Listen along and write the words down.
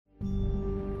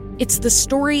It's the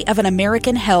story of an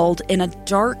American held in a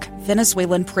dark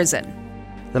Venezuelan prison.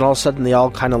 Then all of a sudden they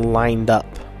all kind of lined up.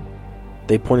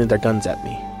 They pointed their guns at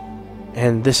me.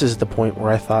 And this is the point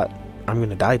where I thought, I'm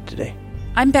going to die today.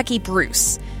 I'm Becky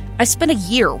Bruce. I spent a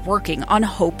year working on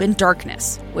Hope in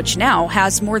Darkness, which now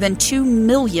has more than 2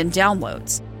 million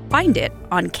downloads. Find it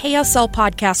on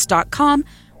kslpodcast.com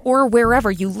or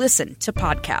wherever you listen to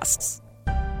podcasts.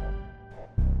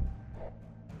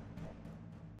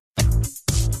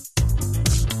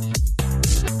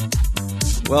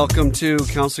 Welcome to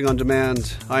Counseling on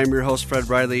Demand. I'm your host, Fred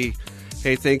Riley.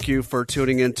 Hey, thank you for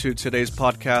tuning into today's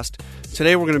podcast.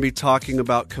 Today we're going to be talking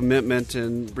about commitment,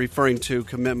 and referring to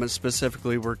commitment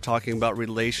specifically, we're talking about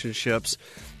relationships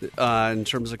in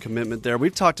terms of commitment there.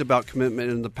 We've talked about commitment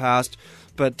in the past,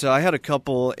 but I had a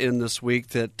couple in this week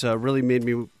that really made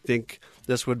me think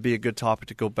this would be a good topic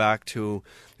to go back to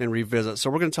and revisit. So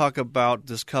we're going to talk about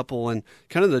this couple and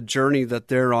kind of the journey that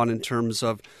they're on in terms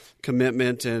of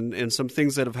commitment and some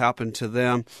things that have happened to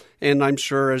them. And I'm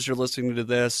sure as you're listening to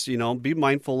this, be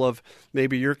mindful of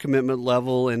maybe your commitment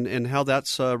level and how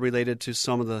that's related to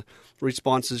some of the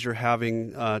responses you're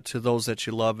having to those that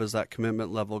you love as that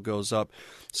commitment level goes up.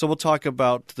 So we'll talk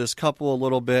about this couple a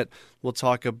little bit. We'll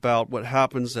talk about what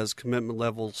happens as commitment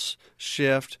levels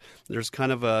shift. There's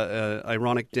kind of a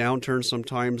ironic downturn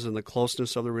sometimes in the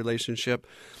closeness of the relationship.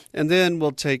 And then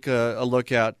we'll take a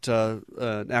look at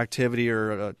an activity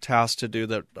or a task to do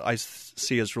that I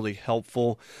see as really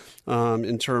helpful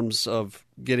in terms of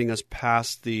getting us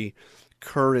past the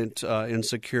current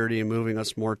insecurity and moving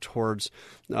us more towards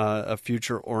a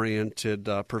future-oriented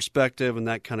perspective, and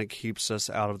that kind of keeps us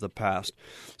out of the past.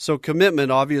 So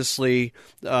commitment, obviously,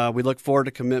 we look forward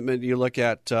to commitment. You look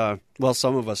at,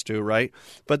 some of us do, right?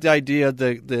 But the idea,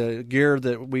 the gear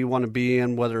that we want to be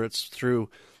in, whether it's through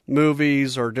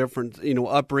movies or different,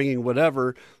 upbringing,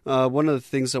 whatever, one of the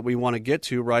things that we want to get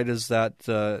to, right, is that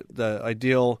the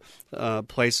ideal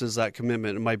place is that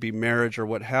commitment. It might be marriage or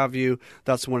what have you.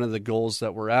 That's one of the goals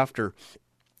that we're after.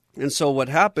 And so what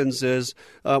happens is,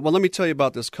 let me tell you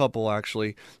about this couple,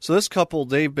 actually. So this couple,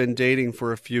 they've been dating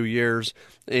for a few years,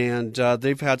 and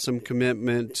they've had some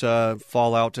commitment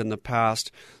fallout in the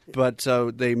past. But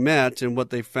they met, and what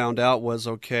they found out was,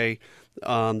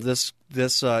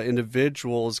 this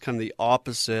individual is kind of the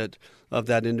opposite of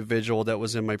that individual that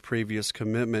was in my previous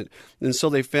commitment. And so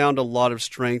they found a lot of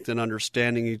strength in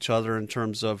understanding each other in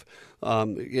terms of,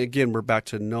 again, we're back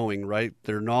to knowing, right?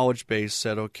 Their knowledge base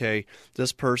said, okay,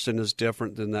 this person is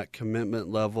different than that commitment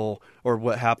level or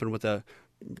what happened with the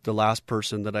last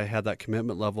person that I had that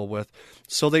commitment level with.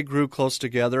 So they grew close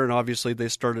together, and obviously they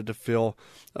started to feel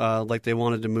like they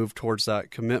wanted to move towards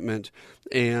that commitment.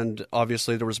 And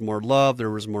obviously there was more love, there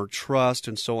was more trust,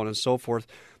 and so on and so forth.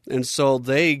 And so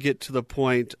they get to the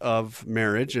point of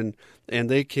marriage, and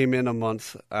they came in a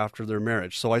month after their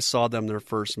marriage. So I saw them their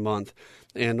first month,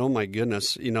 and oh my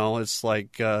goodness, it's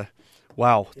like,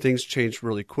 wow, things changed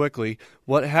really quickly.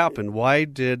 What happened? Why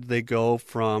did they go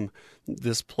from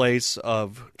this place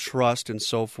of trust and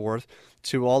so forth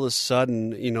to all of a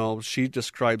sudden, she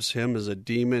describes him as a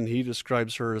demon. He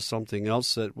describes her as something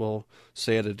else that we'll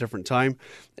say at a different time.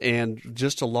 And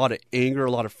just a lot of anger,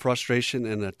 a lot of frustration,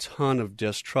 and a ton of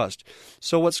distrust.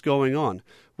 So what's going on?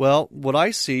 Well, what I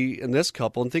see in this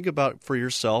couple, and think about it for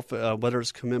yourself, whether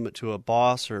it's commitment to a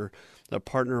boss or a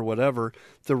partner or whatever,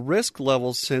 the risk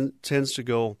level tends to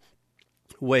go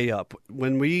way up.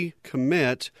 When we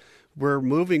commit, we're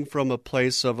moving from a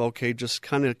place of, just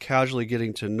kind of casually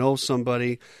getting to know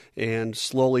somebody and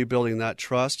slowly building that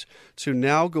trust to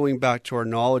now going back to our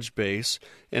knowledge base.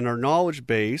 And our knowledge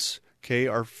base,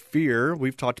 our fear,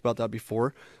 we've talked about that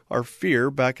before, our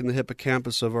fear back in the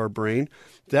hippocampus of our brain,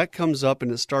 that comes up and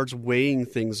it starts weighing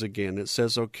things again. It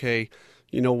says,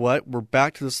 you know what, we're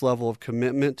back to this level of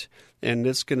commitment, and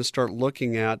it's going to start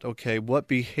looking at, what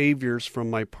behaviors from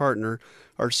my partner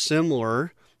are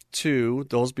similar to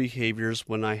those behaviors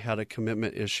when I had a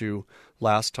commitment issue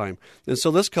last time. And so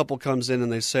this couple comes in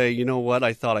and they say, you know what,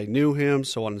 I thought I knew him,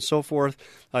 so on and so forth.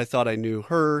 I thought I knew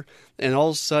her. And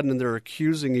all of a sudden they're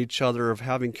accusing each other of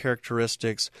having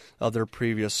characteristics of their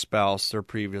previous spouse, their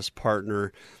previous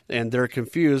partner. And they're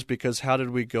confused because how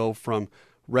did we go from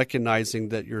recognizing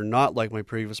that you're not like my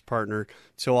previous partner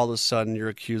till all of a sudden you're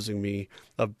accusing me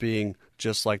of being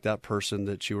just like that person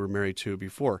that you were married to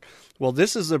before? Well,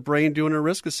 this is the brain doing a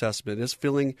risk assessment. It's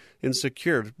feeling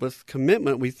insecure. With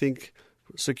commitment, we think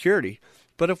security.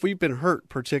 But if we've been hurt,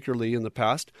 particularly in the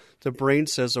past, the brain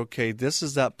says, this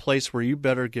is that place where you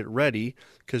better get ready,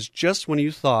 because just when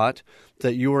you thought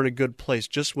that you were in a good place,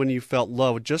 just when you felt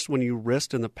loved, just when you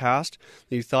risked in the past,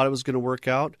 and you thought it was going to work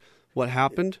out, what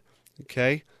happened?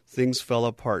 things fell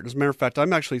apart. As a matter of fact,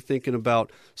 I'm actually thinking about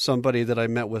somebody that I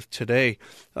met with today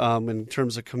in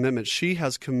terms of commitment. She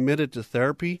has committed to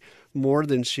therapy more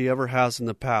than she ever has in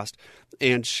the past.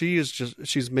 And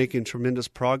she's making tremendous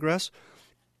progress.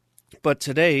 But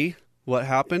today, what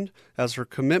happened? As her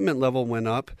commitment level went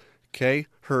up, okay,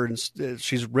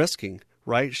 she's risking,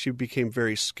 right? She became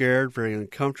very scared, very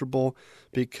uncomfortable,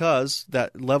 because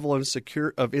that level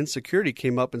of insecurity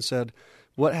came up and said,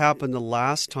 what happened the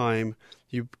last time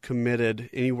you committed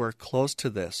anywhere close to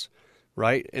this,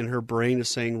 right? And her brain is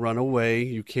saying, run away,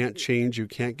 you can't change, you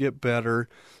can't get better,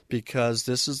 because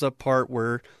this is the part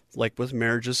where, like with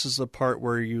marriage, this is the part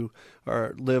where you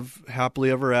live happily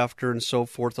ever after and so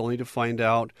forth, only to find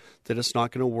out that it's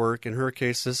not going to work. In her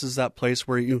case, this is that place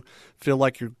where you feel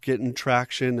like you're getting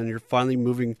traction and you're finally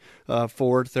moving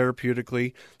forward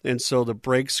therapeutically. And so the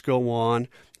brakes go on,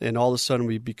 and all of a sudden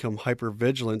we become hyper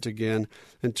vigilant again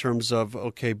in terms of,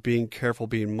 okay, being careful,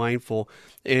 being mindful.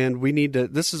 And we need to,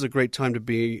 this is a great time to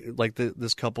be like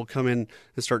this couple, come in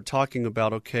and start talking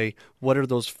about, okay, what are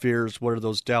those fears? What are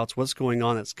those doubts? What's going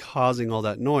on that's causing all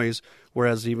that noise?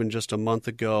 Whereas even just a month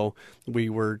ago, we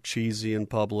were cheesy in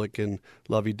public and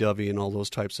lovey-dovey and all those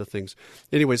types of things.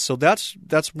 Anyway, so that's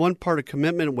one part of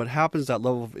commitment. What happens, that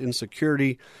level of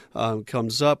insecurity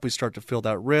comes up. We start to feel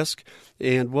that risk.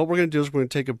 And what we're going to do is we're going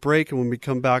to take a break. And when we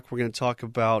come back, we're going to talk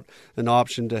about an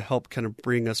option to help kind of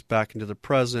bring us back into the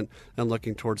present and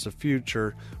looking towards the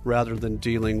future rather than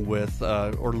dealing with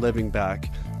or living back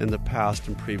in the past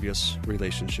and previous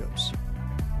relationships.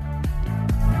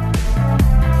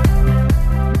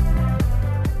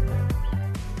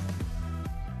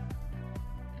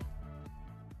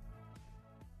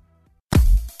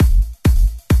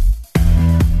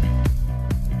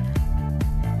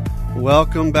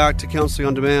 Welcome back to Counseling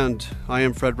on Demand. I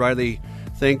am Fred Riley.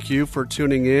 Thank you for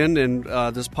tuning in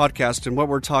this podcast. And what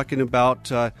we're talking about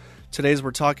today is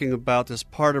we're talking about this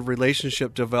part of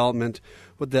relationship development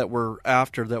that we're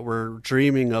after, that we're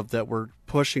dreaming of, that we're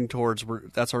pushing towards.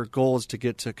 That's our goal, is to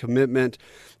get to commitment.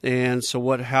 And so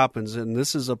what happens? And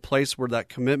this is a place where that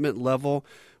commitment level,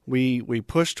 we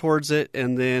push towards it,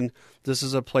 and then this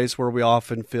is a place where we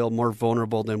often feel more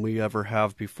vulnerable than we ever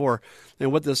have before.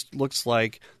 And what this looks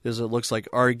like is it looks like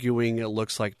arguing, it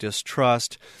looks like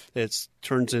distrust, it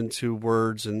turns into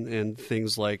words and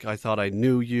things like, I thought I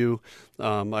knew you,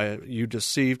 you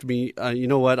deceived me. You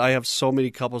know what? I have so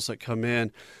many couples that come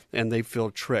in and they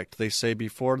feel tricked. They say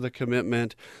before the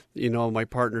commitment, my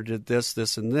partner did this,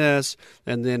 this, and this,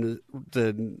 and then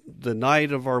the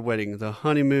night of our wedding, the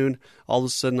honeymoon, all of a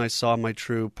sudden I saw my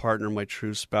true partner, my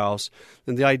true spouse.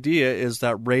 And the idea is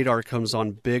that radar comes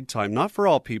on big time, not for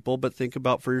all people, but think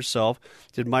about for yourself.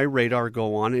 Did my radar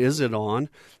go on? Is it on?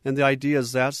 And the idea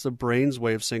is that's the brain's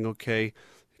way of saying, okay,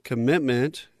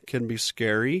 commitment can be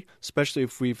scary, especially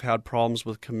if we've had problems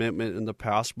with commitment in the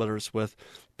past, whether it's with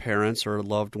parents or a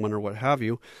loved one or what have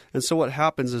you. And so what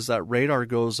happens is that radar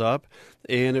goes up,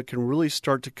 and it can really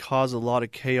start to cause a lot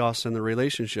of chaos in the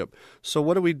relationship. So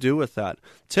what do we do with that?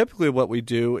 Typically what we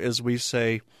do is we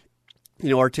say,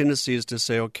 our tendency is to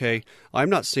say, okay, I'm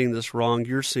not seeing this wrong,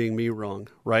 you're seeing me wrong,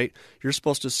 right? You're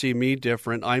supposed to see me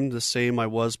different. I'm the same I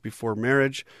was before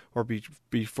marriage or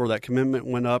before that commitment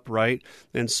went up, right?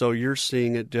 And so you're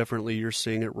seeing it differently, you're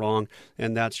seeing it wrong,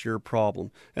 and that's your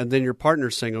problem. And then your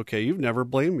partner's saying, okay, you've never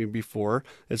blamed me before.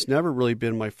 It's never really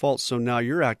been my fault, so now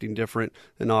you're acting different,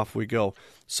 and off we go.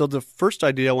 So the first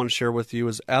idea I want to share with you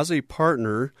is, as a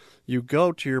partner, you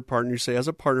go to your partner, you say, as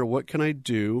a partner, what can I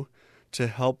do to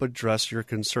help address your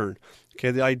concern?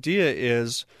 Okay, the idea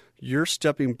is you're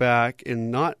stepping back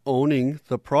and not owning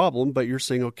the problem, but you're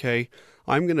saying, okay,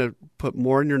 I'm going to put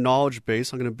more in your knowledge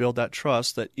base. I'm going to build that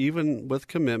trust that even with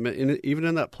commitment, even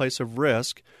in that place of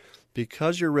risk,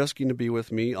 because you're risking to be with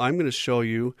me, I'm going to show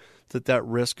you that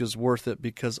risk is worth it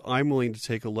because I'm willing to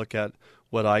take a look at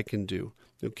what I can do.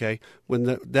 Okay,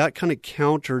 when that kind of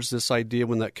counters this idea,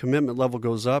 when that commitment level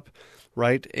goes up,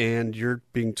 right, and you're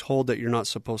being told that you're not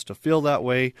supposed to feel that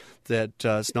way, that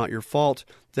it's not your fault,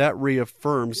 that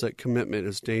reaffirms that commitment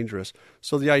is dangerous.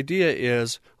 So the idea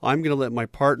is, I'm going to let my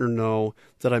partner know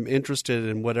that I'm interested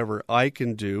in whatever I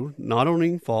can do, not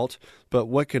owning fault, but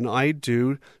what can I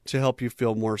do to help you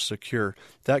feel more secure.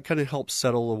 That kind of helps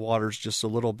settle the waters just a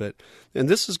little bit. And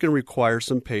this is going to require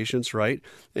some patience, right?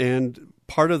 And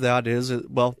part of that is,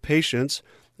 patience,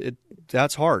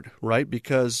 that's hard, right?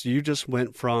 Because you just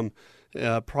went from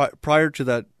prior to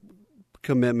that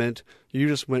commitment, you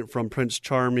just went from Prince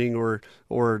Charming or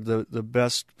the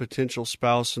best potential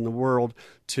spouse in the world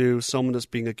to someone that's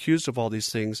being accused of all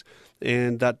these things,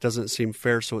 and that doesn't seem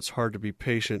fair, so it's hard to be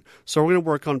patient. So we're going to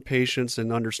work on patience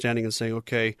and understanding and saying,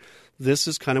 okay, this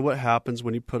is kind of what happens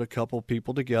when you put a couple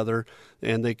people together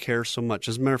and they care so much.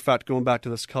 As a matter of fact, going back to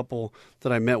this couple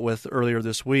that I met with earlier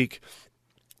this week,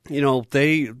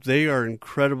 they are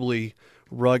incredibly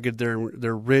rugged. They're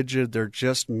rigid. They're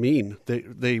just mean.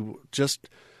 They just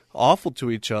awful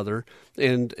to each other.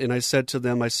 And I said to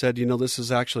them, this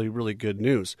is actually really good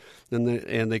news. And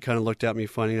they kind of looked at me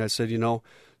funny. And I said,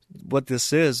 what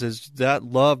this is that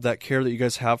love, that care that you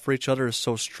guys have for each other is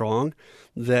so strong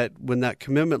that when that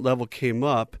commitment level came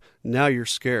up, now you're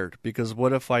scared, because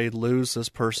what if I lose this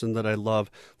person that I love?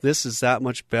 This is that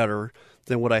much better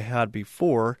than what I had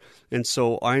before, and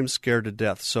so I'm scared to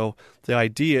death. So the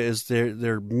idea is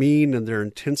they're mean and they're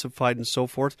intensified and so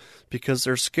forth because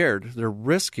they're scared. They're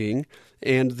risking,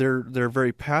 and they're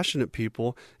very passionate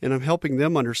people, and I'm helping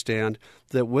them understand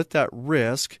that with that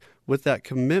risk, with that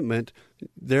commitment,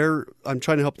 I'm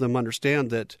trying to help them understand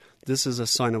that this is a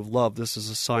sign of love. This is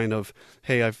a sign of,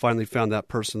 hey, I finally found that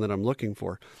person that I'm looking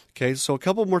for. Okay, so a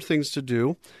couple more things to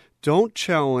do. Don't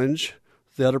challenge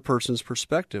the other person's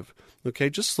perspective. Okay,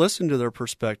 just listen to their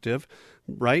perspective,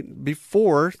 right?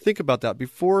 Think about that,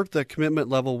 before the commitment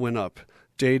level went up,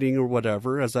 dating or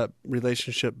whatever, as that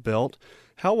relationship built,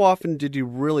 how often did you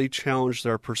really challenge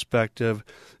their perspective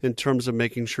in terms of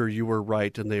making sure you were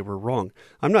right and they were wrong?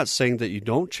 I'm not saying that you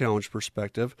don't challenge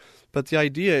perspective, but the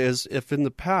idea is if in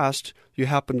the past you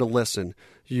happened to listen,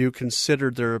 you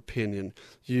considered their opinion,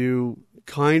 you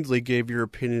kindly gave your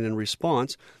opinion in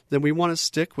response, then we want to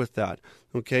stick with that.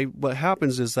 Okay, what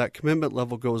happens is that commitment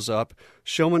level goes up.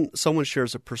 Someone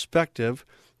shares a perspective.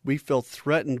 We feel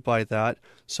threatened by that.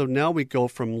 So now we go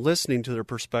from listening to their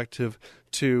perspective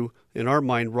to, in our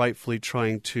mind, rightfully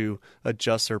trying to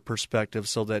adjust their perspective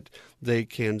so that they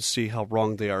can see how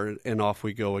wrong they are, and off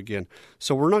we go again.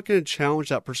 So we're not going to challenge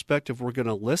that perspective. We're going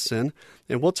to listen,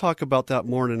 and we'll talk about that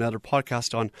more in another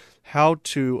podcast on how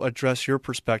to address your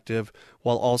perspective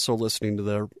while also listening to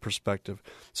their perspective.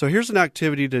 So here's an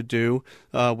activity to do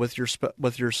with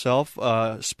yourself,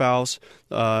 spouse.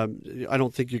 I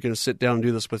don't think you're going to sit down and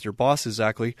do this with your boss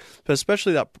exactly, but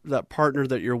especially that partner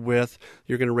that you're with,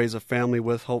 you're going to raise a family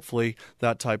with, hopefully,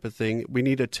 that type of thing. We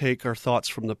need to take our thoughts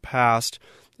from the past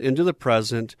into the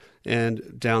present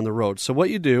and down the road. So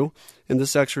what you do in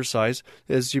this exercise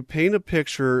is you paint a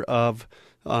picture of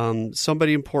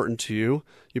somebody important to you.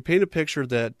 You paint a picture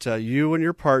that you and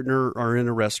your partner are in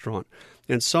a restaurant,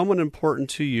 and someone important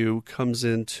to you comes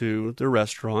into the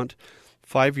restaurant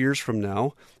 5 years from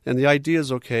now, and the idea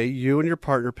is, okay, you and your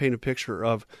partner paint a picture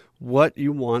of what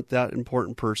you want that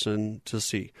important person to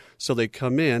see. So they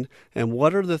come in, and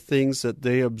what are the things that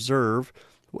they observe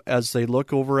as they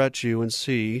look over at you and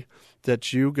see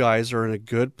that you guys are in a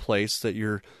good place, that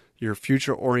you're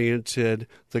future-oriented,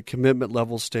 the commitment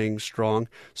level staying strong.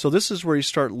 So this is where you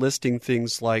start listing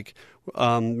things like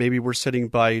maybe we're sitting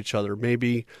by each other.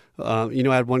 Maybe, I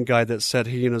had one guy that said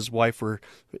he and his wife were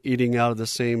eating out of the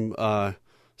same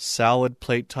salad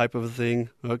plate type of a thing.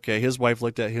 Okay, his wife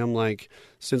looked at him like,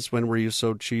 since when were you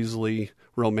so cheesily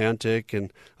romantic?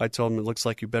 And I told him, it looks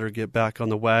like you better get back on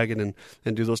the wagon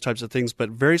and do those types of things. But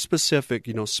very specific,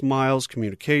 smiles,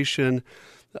 communication,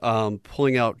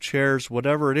 pulling out chairs,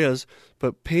 whatever it is.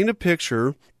 But paint a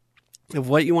picture of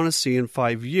what you want to see in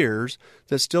 5 years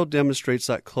that still demonstrates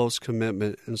that close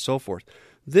commitment and so forth.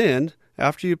 Then,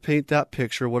 after you paint that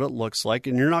picture, what it looks like,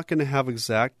 and you're not going to have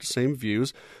exact same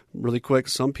views. Really quick,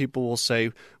 some people will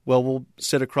say, well, we'll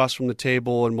sit across from the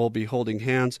table and we'll be holding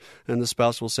hands, and the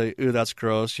spouse will say, ooh, that's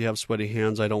gross, you have sweaty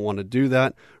hands, I don't want to do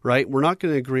that, right? We're not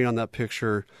going to agree on that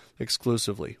picture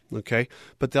exclusively, okay?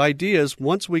 But the idea is,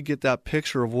 once we get that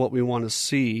picture of what we want to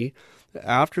see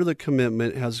after the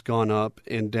commitment has gone up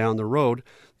and down the road,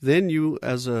 then you,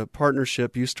 as a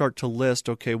partnership, you start to list,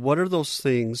 okay, what are those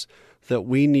things that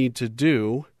we need to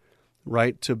do,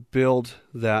 right, to build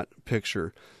that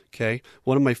picture. Okay,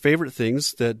 one of my favorite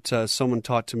things that someone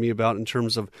talked to me about in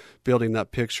terms of building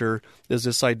that picture is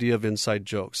this idea of inside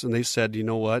jokes. And they said, you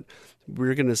know what,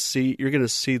 you're going to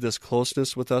see this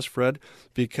closeness with us, Fred,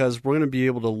 because we're going to be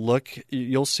able to look.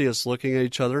 You'll see us looking at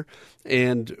each other,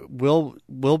 and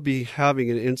we'll be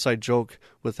having an inside joke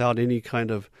without any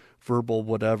kind of verbal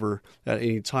whatever at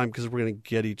any time, because we're going to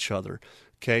get each other.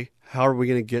 Okay, how are we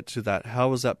going to get to that?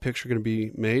 How is that picture going to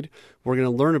be made? We're going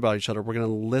to learn about each other. We're going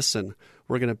to listen.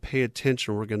 We're going to pay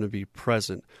attention. We're going to be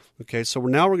present. Okay, so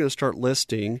now we're going to start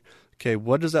listing, okay,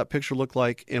 what does that picture look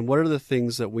like, and what are the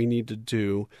things that we need to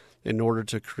do in order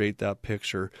to create that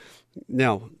picture?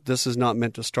 Now, this is not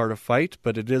meant to start a fight,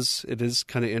 but it is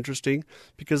kind of interesting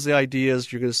because the idea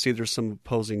is you're going to see there's some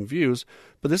opposing views,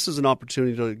 but this is an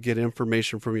opportunity to get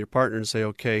information from your partner and say,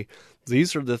 okay,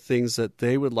 these are the things that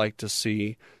they would like to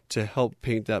see to help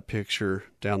paint that picture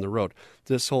down the road.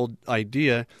 This whole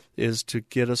idea is to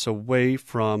get us away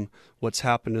from what's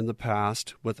happened in the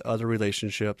past with other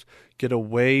relationships, get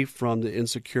away from the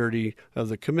insecurity of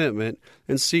the commitment,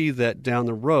 and see that down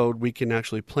the road we can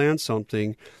actually plan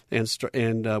something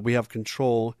and we have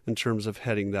control in terms of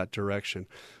heading that direction.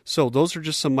 So those are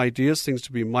just some ideas, things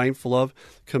to be mindful of.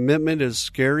 Commitment is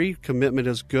scary. Commitment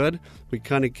is good. We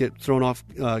kind of get thrown off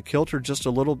kilter just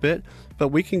a little bit, but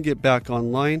we can get back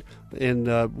online. And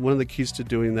one of the keys to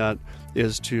doing that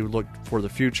is to look for the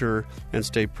future and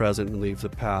stay present and leave the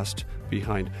past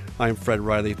behind. I'm Fred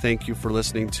Riley. Thank you for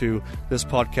listening to this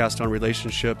podcast on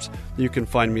relationships. You can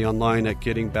find me online at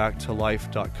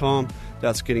gettingbacktolife.com.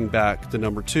 That's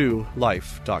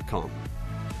gettingback2life.com.